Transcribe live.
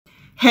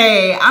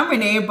Hey, I'm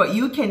Renee, but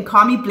you can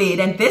call me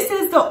Blade, and this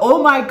is the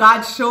Oh My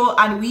God show,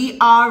 and we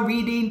are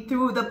reading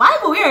through the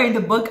Bible. We are in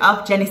the book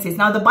of Genesis.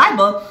 Now, the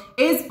Bible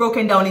is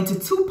broken down into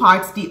two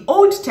parts, the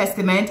Old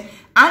Testament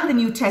and the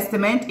New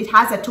Testament. It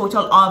has a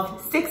total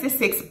of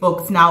 66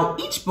 books. Now,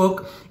 each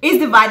book is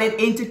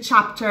divided into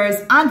chapters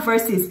and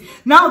verses.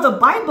 Now, the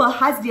Bible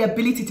has the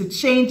ability to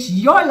change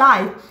your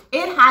life.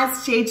 It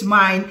has changed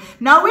mine.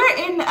 Now, we're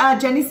in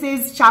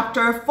Genesis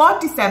chapter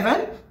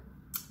 47,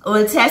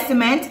 Old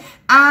Testament,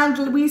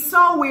 and we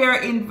saw where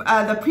in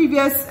the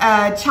previous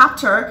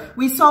chapter,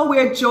 we saw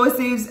where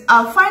Joseph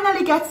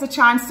finally gets the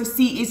chance to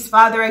see his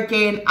father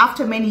again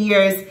after many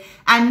years.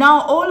 And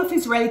now all of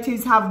his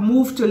relatives have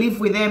moved to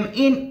live with him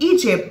in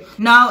Egypt.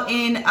 Now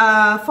in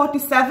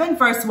 47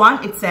 verse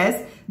 1, it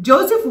says,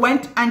 Joseph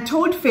went and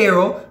told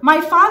Pharaoh, my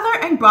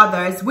father and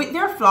brothers with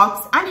their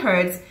flocks and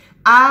herds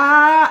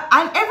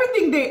and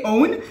everything they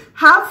own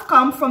have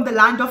come from the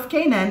land of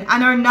Canaan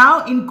and are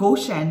now in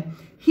Goshen.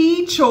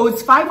 He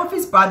chose 5 of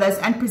his brothers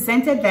and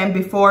presented them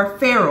before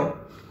Pharaoh.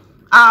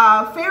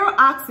 Pharaoh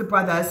asked the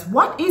brothers,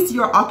 what is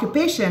your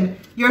occupation?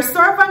 Your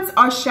servants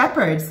are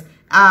shepherds.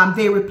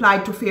 They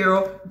replied to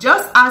Pharaoh,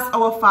 just as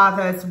our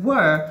fathers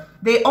were.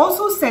 They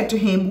also said to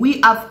him, we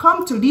have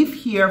come to live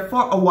here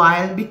for a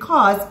while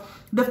because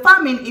the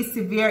famine is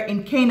severe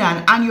in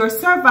Canaan and your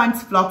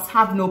servants' flocks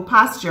have no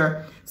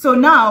pasture. So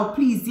now,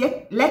 please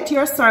let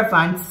your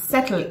servants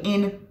settle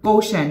in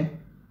Goshen.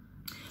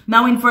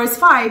 Now in verse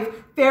 5,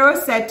 Pharaoh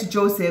said to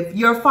Joseph,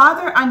 your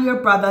father and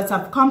your brothers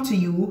have come to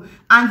you,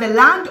 and the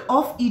land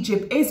of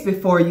Egypt is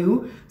before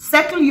you.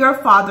 Settle your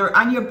father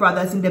and your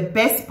brothers in the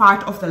best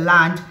part of the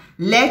land.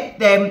 Let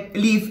them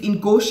live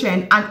in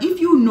Goshen. And if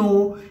you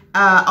know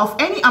of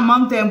any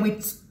among them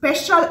with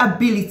special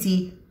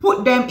ability,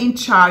 put them in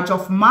charge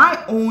of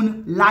my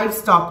own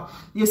livestock.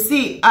 You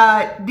see,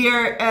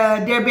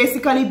 they're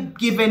basically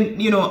given,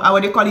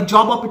 what they call it,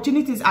 job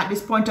opportunities at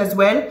this point as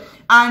well.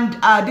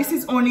 And this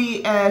is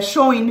only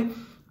showing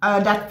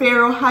that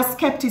Pharaoh has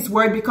kept his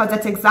word, because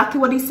that's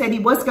exactly what he said he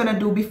was going to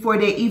do before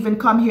they even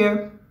come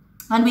here.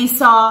 And we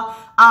saw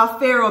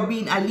Pharaoh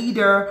being a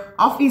leader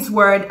of his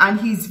word, and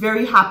he's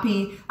very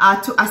happy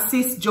to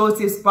assist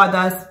Joseph's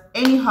brothers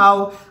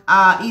anyhow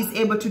he's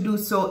able to do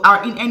so,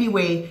 or in any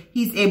way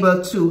he's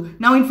able to.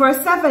 Now in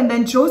verse 7,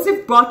 then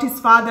Joseph brought his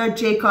father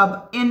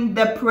Jacob in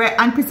the prayer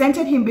and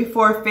presented him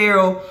before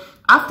Pharaoh.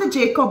 After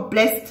Jacob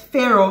blessed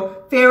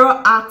Pharaoh,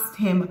 Pharaoh asked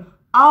him,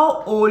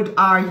 how old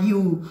are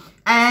you?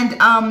 And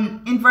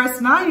in verse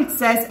 9 it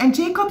says, and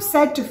Jacob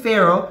said to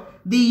Pharaoh,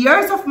 the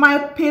years of my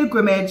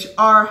pilgrimage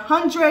are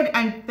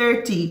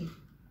 130.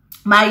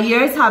 My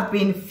years have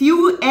been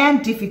few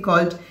and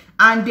difficult,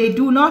 and they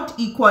do not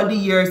equal the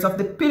years of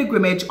the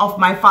pilgrimage of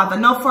my father.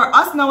 Now for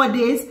us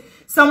nowadays,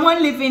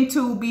 someone living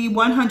to be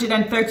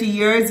 130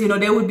 years,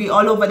 they would be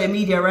all over the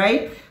media,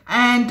 right?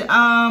 And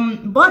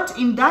but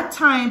in that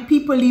time,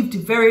 people lived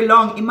very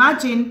long.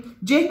 Imagine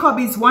Jacob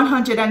is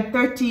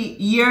 130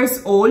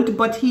 years old,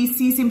 but he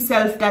sees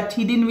himself that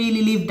he didn't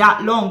really live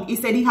that long. He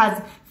said he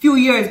has few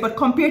years, but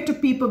compared to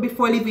people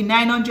before living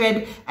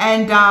 900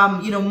 and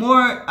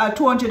more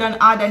 200 and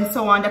odd and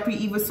so on that we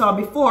even saw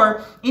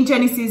before in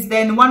Genesis,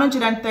 then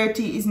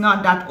 130 is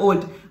not that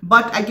old.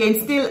 But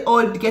again, still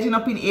old, getting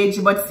up in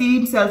age, but see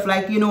himself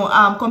like,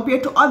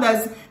 compared to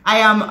others, I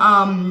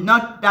am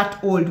not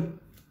that old.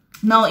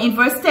 Now in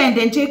verse 10,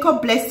 then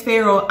Jacob blessed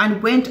Pharaoh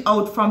and went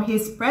out from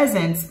his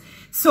presence.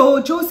 So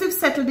Joseph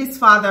settled his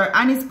father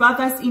and his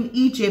brothers in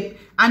Egypt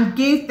and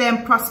gave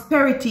them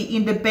prosperity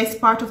in the best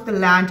part of the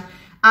land,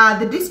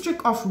 the district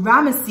of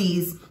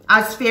Ramesses,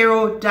 as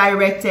Pharaoh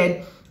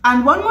directed.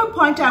 And one more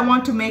point I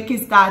want to make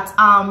is that,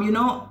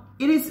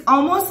 it is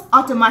almost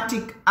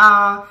automatic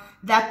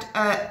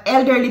that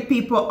elderly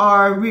people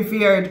are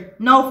revered.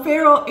 Now,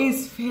 Pharaoh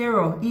is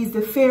Pharaoh. He is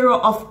the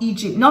Pharaoh of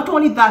Egypt. Not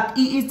only that,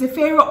 he is the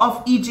Pharaoh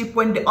of Egypt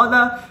when the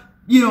other,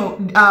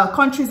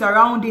 countries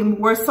around him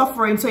were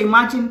suffering. So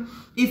imagine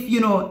if,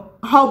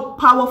 how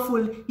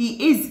powerful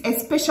he is,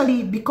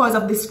 especially because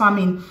of this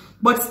famine.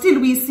 But still,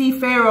 we see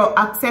Pharaoh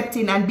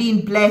accepting and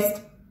being blessed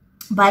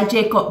by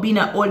Jacob being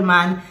an old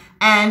man.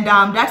 And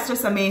that's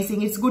just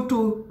amazing. It's good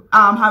to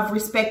have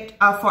respect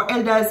for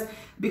elders,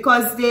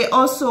 because they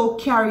also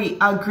carry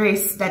a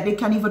grace that they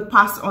can even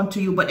pass on to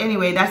you. But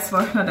anyway, that's for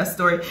another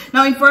story.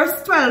 Now in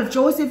verse 12,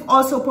 Joseph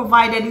also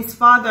provided his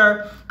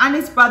father and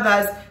his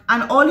brothers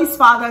and all his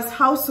father's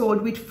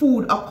household with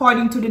food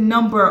according to the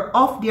number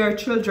of their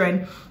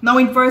children. Now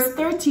in verse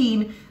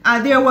 13,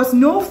 there was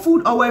no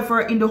food,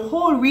 however, in the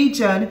whole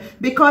region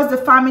because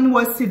the famine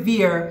was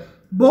severe.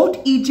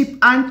 Both Egypt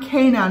and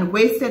Canaan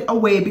wasted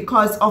away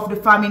because of the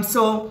famine.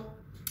 So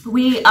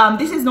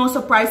this is no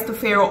surprise to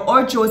Pharaoh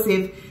or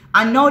Joseph.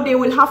 And now they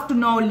will have to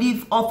now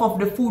live off of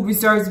the food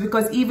reserves,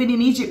 because even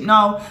in Egypt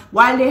now,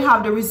 while they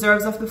have the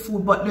reserves of the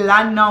food, but the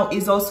land now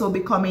is also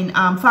becoming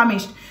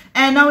famished.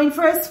 And now in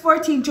verse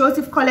 14,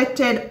 Joseph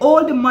collected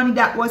all the money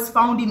that was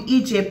found in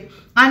Egypt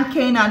and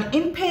Canaan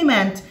in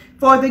payment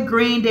for the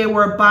grain they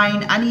were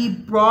buying, and he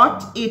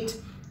brought it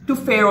to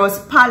Pharaoh's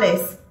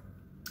palace.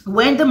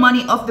 When the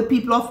money of the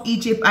people of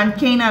Egypt and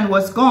Canaan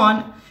was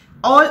gone,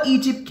 all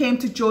Egypt came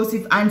to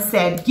Joseph and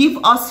said, "Give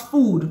us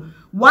food.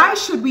 Why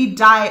should we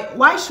die?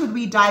 Why should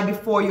we die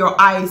before your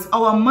eyes?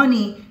 Our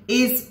money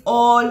is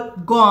all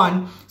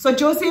gone." So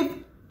Joseph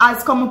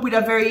has come up with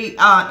a very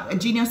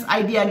genius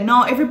idea.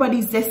 Now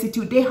everybody's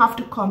destitute. They have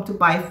to come to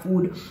buy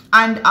food.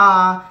 And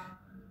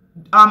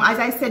as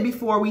I said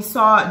before, we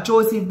saw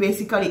Joseph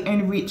basically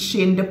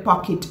enriching the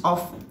pocket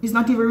of, he's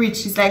not even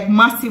rich, it's like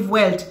massive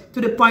wealth,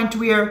 to the point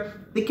where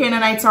the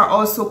Canaanites are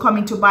also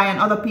coming to buy and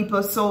other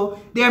people. So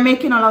they are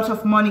making a lot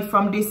of money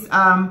from this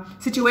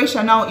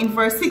situation. Now in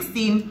verse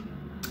 16,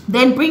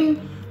 "Then bring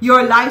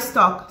your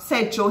livestock,"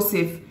 said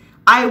Joseph.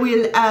 "I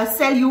will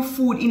sell you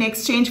food in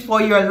exchange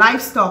for your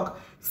livestock,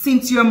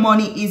 since your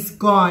money is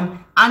gone."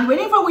 And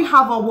whenever we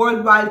have a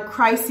worldwide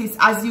crisis,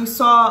 as you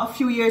saw a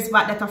few years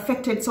back, that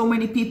affected so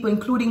many people,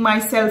 including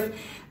myself,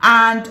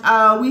 and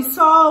we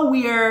saw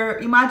where,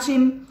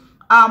 imagine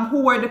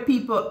who were the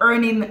people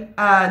earning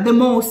the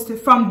most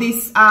from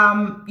this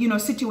you know,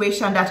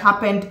 situation that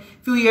happened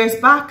a few years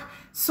back.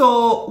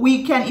 So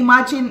we can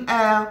imagine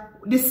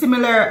this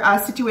similar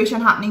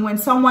situation happening when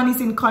someone is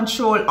in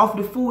control of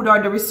the food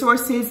or the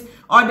resources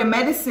or the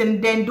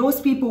medicine. Then those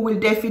people will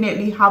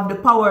definitely have the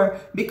power,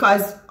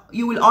 because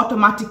you will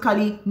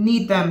automatically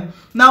need them.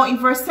 Now in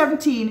verse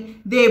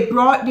 17, "They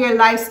brought their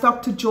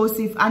livestock to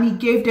Joseph, and he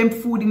gave them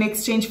food in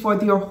exchange for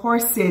their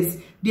horses,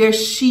 their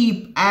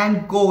sheep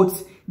and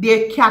goats,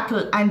 their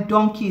cattle and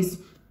donkeys.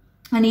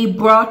 And he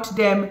brought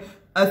them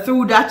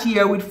through that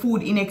year with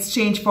food in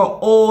exchange for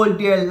all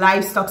their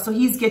livestock." So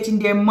he's getting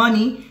their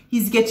money,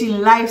 he's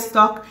getting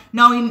livestock.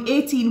 Now in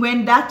 18,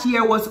 when that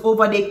year was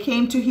over, they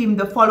came to him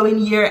the following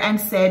year and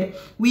said,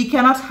 "We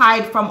cannot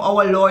hide from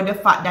our Lord the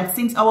fact that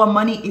since our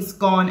money is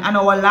gone and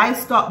our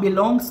livestock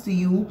belongs to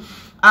you,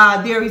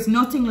 there is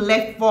nothing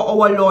left for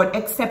our Lord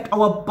except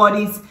our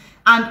bodies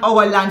and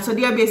our land." So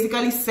they are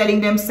basically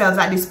selling themselves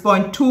at this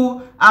point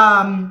to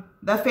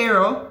the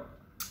Pharaoh,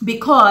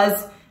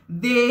 because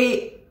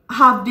they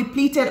have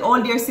depleted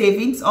all their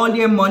savings, all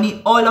their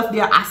money, all of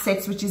their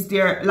assets, which is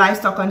their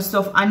livestock and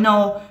stuff. And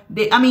now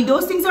they, I mean,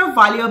 those things are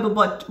valuable,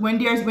 but when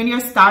you're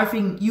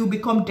starving, you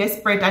become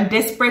desperate, and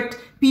desperate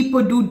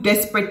people do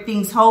desperate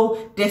things. How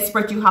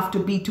desperate you have to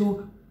be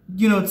to,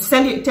 you know,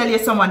 tell you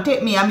someone,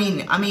 "Take me. I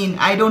mean,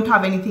 I don't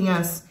have anything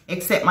else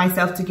except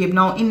myself to give."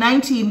 Now in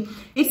 19,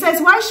 it says,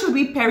 "Why should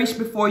we perish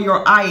before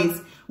your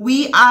eyes,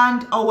 we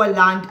and our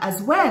land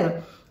as well?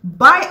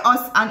 Buy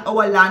us and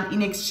our land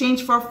in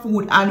exchange for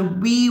food,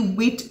 and we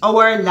with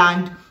our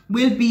land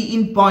will be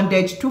in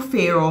bondage to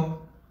Pharaoh.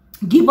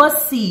 Give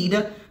us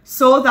seed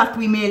so that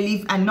we may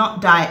live and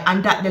not die,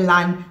 and that the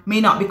land may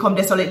not become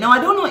desolate." Now I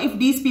don't know if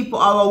these people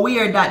are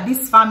aware that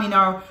this famine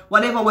or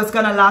whatever was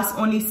gonna last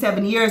only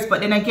 7 years.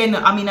 But then again,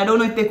 I mean, I don't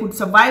know if they could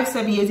survive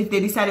 7 years if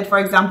they decided, for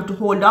example, to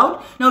hold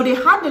out. Now they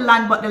had the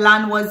land, but the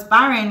land was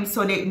barren,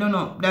 so they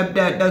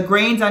the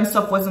grains and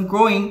stuff wasn't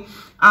growing.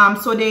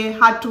 So they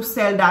had to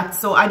sell that.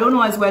 So I don't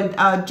know as well.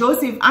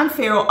 Joseph and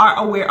Pharaoh are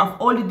aware of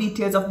all the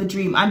details of the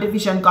dream and the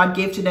vision God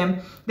gave to them.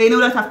 They know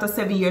that after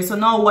 7 years. So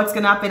now what's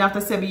going to happen after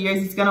 7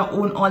 years? He's going to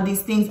own all these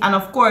things. And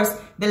of course,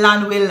 the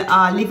land will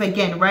live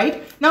again,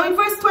 right? Now in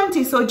verse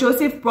 20, "So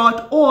Joseph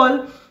brought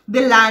all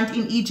the land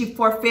in Egypt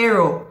for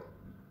Pharaoh."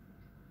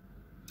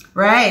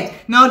 Right?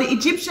 Now the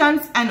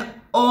Egyptians and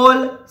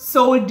all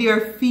sold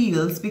their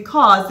fields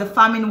because the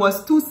famine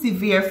was too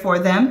severe for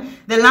them.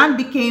 The land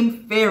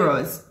became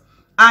Pharaoh's.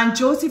 And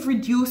Joseph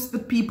reduced the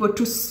people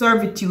to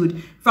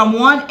servitude from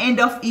one end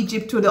of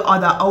Egypt to the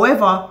other.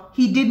 However,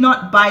 he did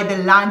not buy the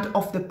land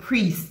of the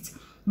priests,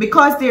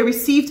 because they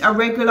received a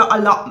regular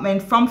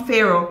allotment from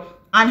Pharaoh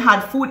and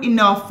had food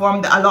enough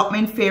from the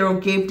allotment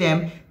Pharaoh gave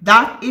them.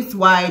 That is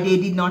why they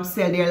did not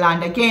sell their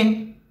land.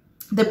 Again,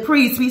 the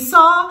priests, we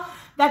saw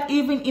that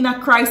even in a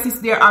crisis,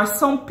 there are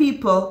some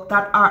people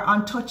that are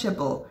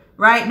untouchable.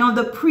 Right now,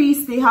 the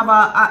priests, they have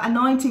a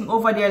anointing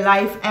over their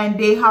life, and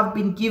they have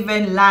been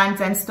given lands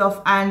and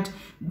stuff. And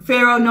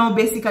Pharaoh now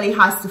basically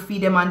has to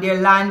feed them, and their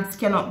lands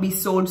cannot be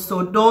sold.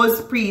 So those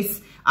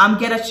priests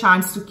get a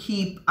chance to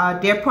keep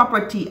their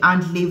property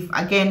and live.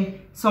 Again,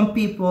 some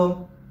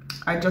people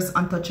are just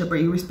untouchable,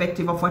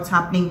 irrespective of what's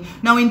happening.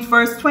 Now in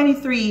verse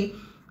 23,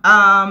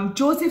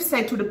 Joseph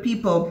said to the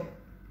people,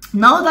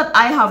 "Now that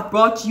I have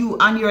brought you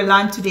and your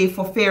land today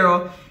for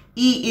Pharaoh,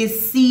 here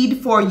is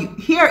seed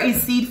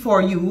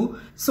for you,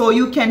 so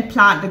you can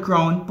plant the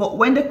ground. But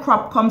when the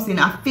crop comes in,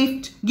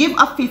 give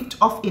a fifth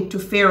of it to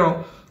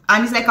Pharaoh."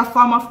 And it's like a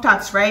form of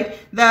tax, right?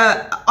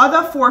 "The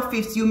other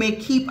 4/5 you may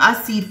keep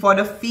as seed for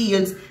the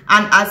fields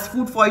and as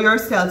food for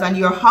yourselves and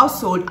your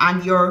household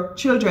and your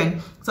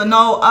children." So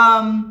now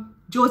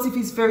Joseph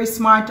is very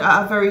smart,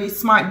 a very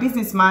smart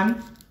businessman.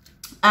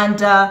 And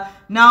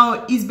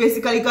now he's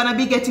basically gonna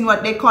be getting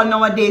what they call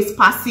nowadays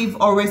passive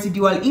or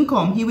residual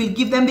income. He will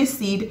give them the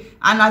seed,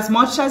 and as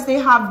much as they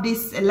have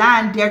this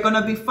land, they're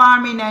gonna be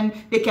farming, and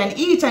they can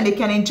eat and they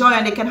can enjoy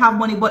and they can have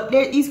money, but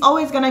he's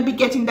always gonna be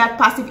getting that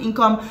passive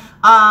income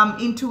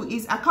into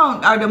his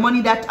account, or the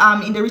money that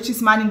in the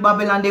richest man in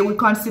Babylon, they would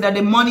consider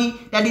the money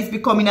that is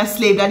becoming a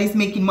slave, that is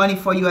making money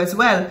for you as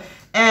well.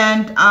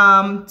 And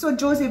so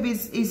Joseph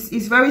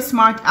is very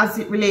smart as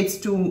it relates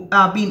to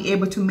being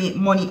able to make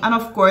money. And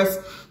of course,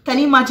 can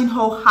you imagine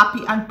how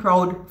happy and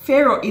proud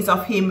Pharaoh is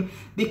of him,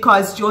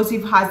 because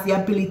Joseph has the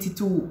ability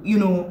to, you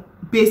know,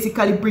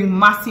 basically bring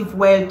massive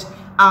wealth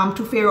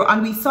to Pharaoh.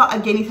 And we saw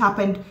again it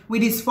happened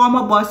with his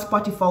former boss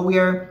Potiphar,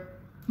 where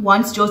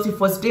once Joseph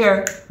was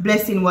there,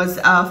 blessing was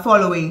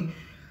following.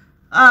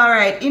 All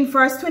right, in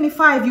verse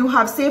 25, you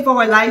have saved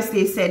our lives,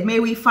 they said. May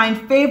we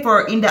find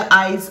favor in the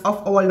eyes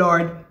of our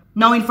Lord.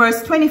 Now in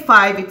verse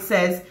 25, it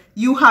says,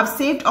 you have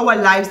saved our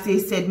lives, they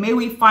said. May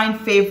we find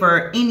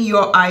favor in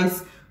your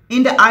eyes,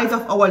 in the eyes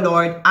of our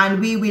Lord, and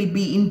we will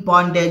be in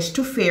bondage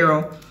to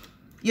Pharaoh.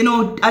 You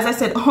know, as I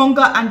said,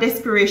 hunger and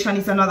desperation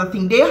is another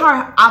thing. They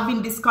are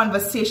having this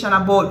conversation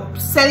about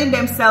selling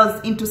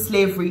themselves into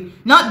slavery,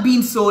 not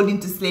being sold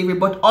into slavery,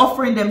 but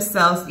offering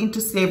themselves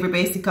into slavery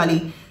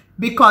basically,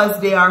 because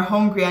they are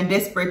hungry and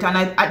desperate. And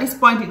at this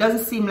point, it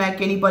doesn't seem like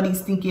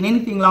anybody's thinking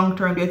anything long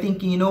term. They're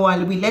thinking, you know what,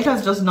 let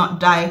us just not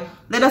die.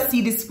 Let us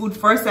see this food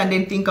first and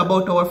then think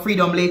about our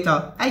freedom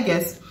later, I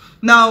guess.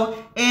 Now,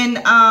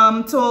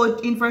 so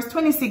in verse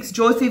 26,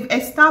 Joseph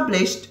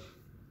established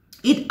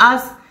it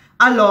as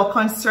a law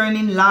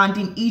concerning land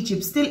in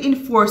Egypt, still in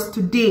force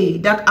today,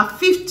 that a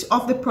fifth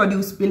of the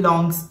produce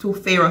belongs to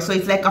Pharaoh. So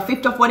it's like a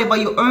fifth of whatever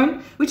you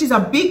earn, which is a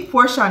big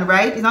portion,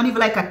 right? It's not even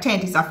like a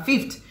tenth, it's a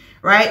fifth,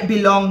 right?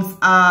 Belongs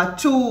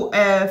to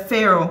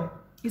Pharaoh.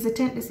 Is a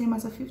tenth the same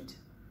as a fifth?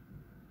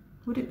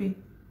 Would it be?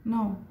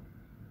 No.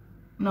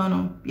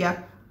 No.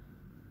 Yeah.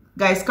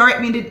 Guys,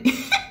 correct me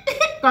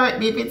correct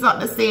me if it's not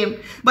the same.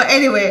 But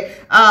anyway,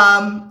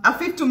 a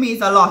fifth to me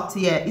is a lot.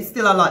 Yeah, it's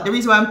still a lot. The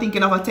reason why I'm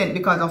thinking of a tenth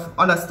because of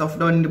other stuff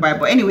done in the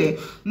Bible. Anyway,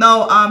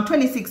 now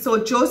 26.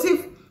 So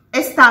Joseph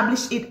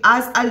established it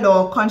as a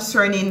law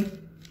concerning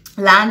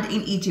land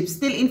in Egypt,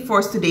 still in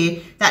force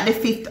today, that the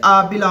fifth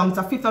belongs,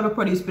 a fifth of the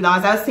produce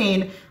belongs. As I was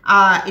saying,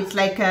 it's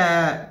like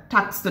a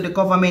tax to the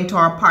government,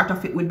 or a part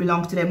of it would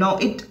belong to them. Now,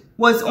 it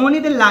was only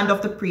the land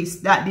of the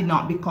priests that did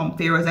not become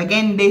Pharaoh's.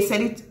 Again, they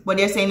said it, but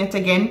they're saying it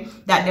again,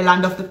 that the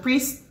land of the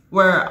priests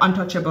were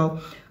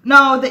untouchable.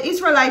 Now, the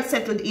Israelites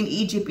settled in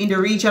Egypt in the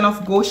region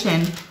of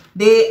Goshen.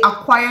 They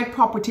acquired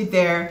property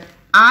there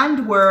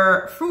and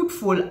were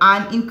fruitful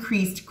and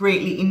increased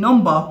greatly in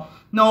number.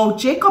 Now,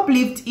 Jacob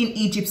lived in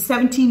Egypt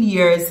 17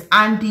 years,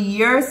 and the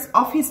years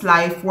of his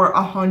life were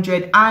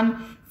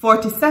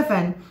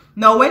 147.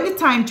 Now, when the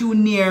time drew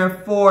near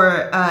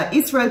for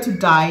Israel to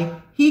die,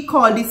 he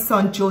called his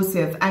son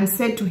Joseph and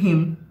said to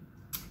him,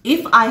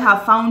 if I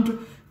have found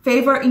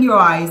favor in your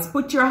eyes,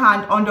 put your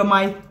hand under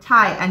my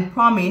thigh and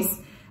promise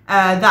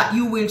that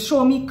you will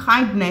show me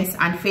kindness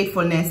and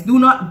faithfulness. Do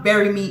not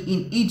bury me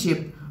in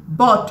Egypt,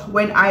 but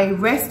when I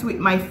rest with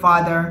my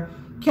father,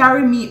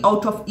 carry me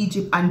out of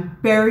Egypt and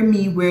bury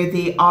me where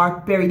they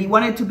are buried. He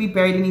wanted to be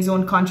buried in his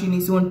own country, in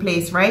his own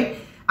place, right?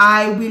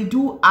 I will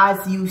do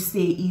as you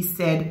say, he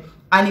said.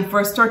 And in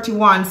verse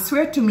 31,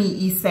 swear to me,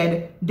 he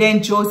said.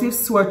 Then Joseph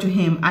swore to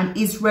him, and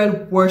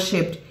Israel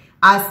worshipped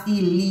as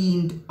he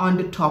leaned on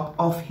the top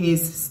of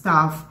his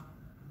staff.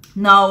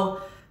 Now,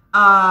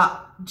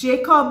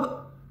 Jacob,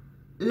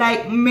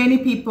 like many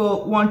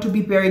people, want to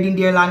be buried in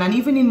their land. And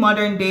even in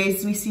modern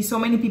days, we see so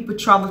many people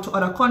travel to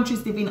other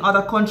countries, live in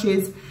other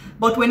countries.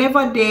 But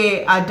whenever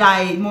they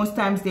die, most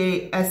times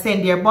they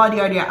send their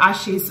body or their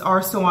ashes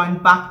or so on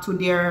back to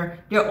their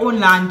own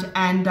land.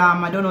 And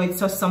I don't know, it's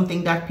just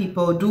something that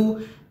people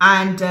do.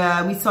 And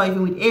we saw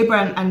even with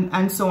Abraham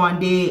and so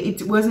on,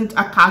 it wasn't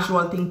a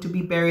casual thing to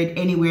be buried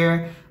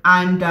anywhere.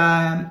 And,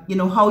 you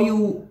know, how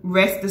you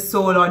rest the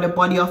soul or the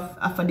body of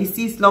a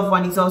deceased loved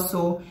one is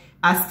also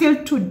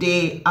still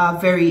today a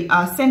very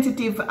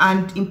sensitive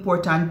and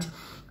important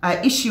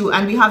issue.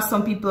 And we have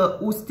some people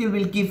who still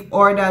will give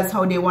orders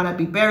how they want to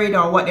be buried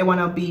or what they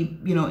want to be,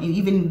 you know,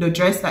 even the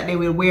dress that they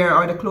will wear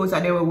or the clothes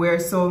that they will wear.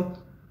 So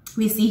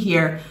we see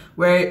here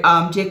where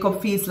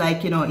Jacob feels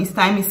like, you know, his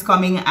time is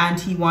coming and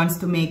he wants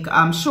to make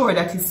sure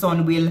that his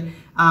son will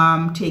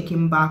take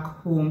him back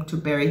home to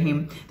bury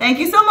him. Thank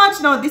you so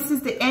much. Now, this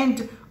is the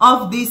end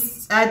of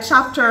this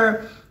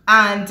chapter,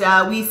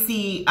 and we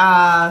see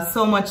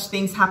so much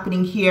things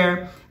happening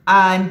here.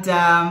 And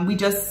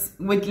let's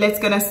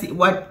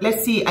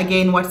see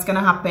again what's gonna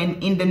happen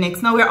in the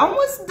next. Now we're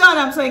almost done.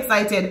 I'm so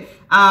excited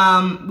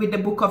with the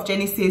book of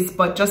Genesis,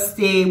 but just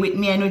stay with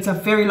me. I know it's a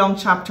very long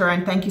chapter,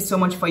 and thank you so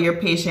much for your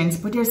patience,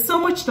 but there's so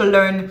much to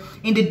learn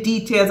in the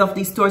details of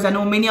these stories. I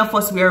know many of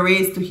us were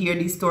raised to hear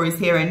these stories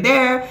here and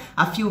there,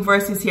 a few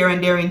verses here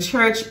and there in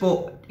church,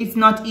 but it's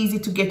not easy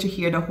to get to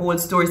hear the whole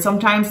story.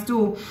 Sometimes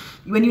too,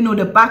 when you know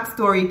the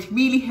backstory, it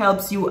really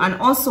helps you, and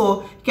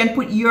also can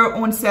put your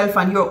own self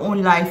and your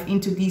own life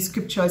into these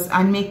scriptures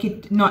and make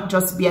it not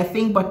just be a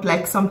thing, but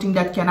like something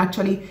that can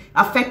actually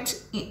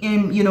affect,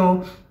 you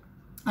know,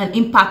 and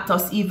impact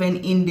us even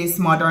in this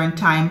modern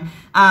time.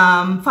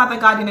 Father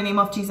God, in the name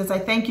of Jesus, I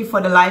thank you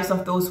for the lives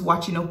of those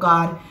watching, oh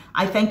God.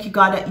 I thank you,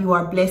 God, that you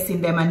are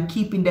blessing them and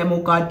keeping them,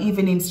 oh God,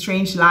 even in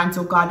strange lands,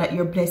 oh God, that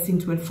your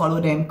blessings will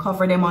follow them.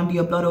 Cover them under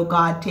your blood, oh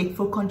God. Take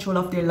full control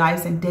of their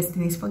lives and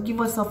destinies.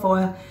 Forgive us of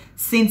our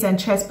sins and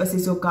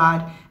trespasses, oh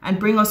God, and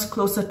bring us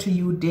closer to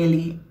you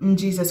daily. In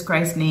Jesus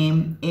Christ's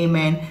name,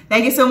 amen.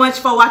 Thank you so much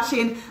for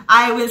watching.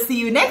 I will see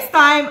you next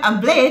time.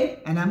 I'm Blade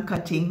and I'm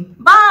cutting.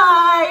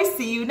 Bye.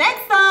 See you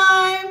next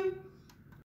time.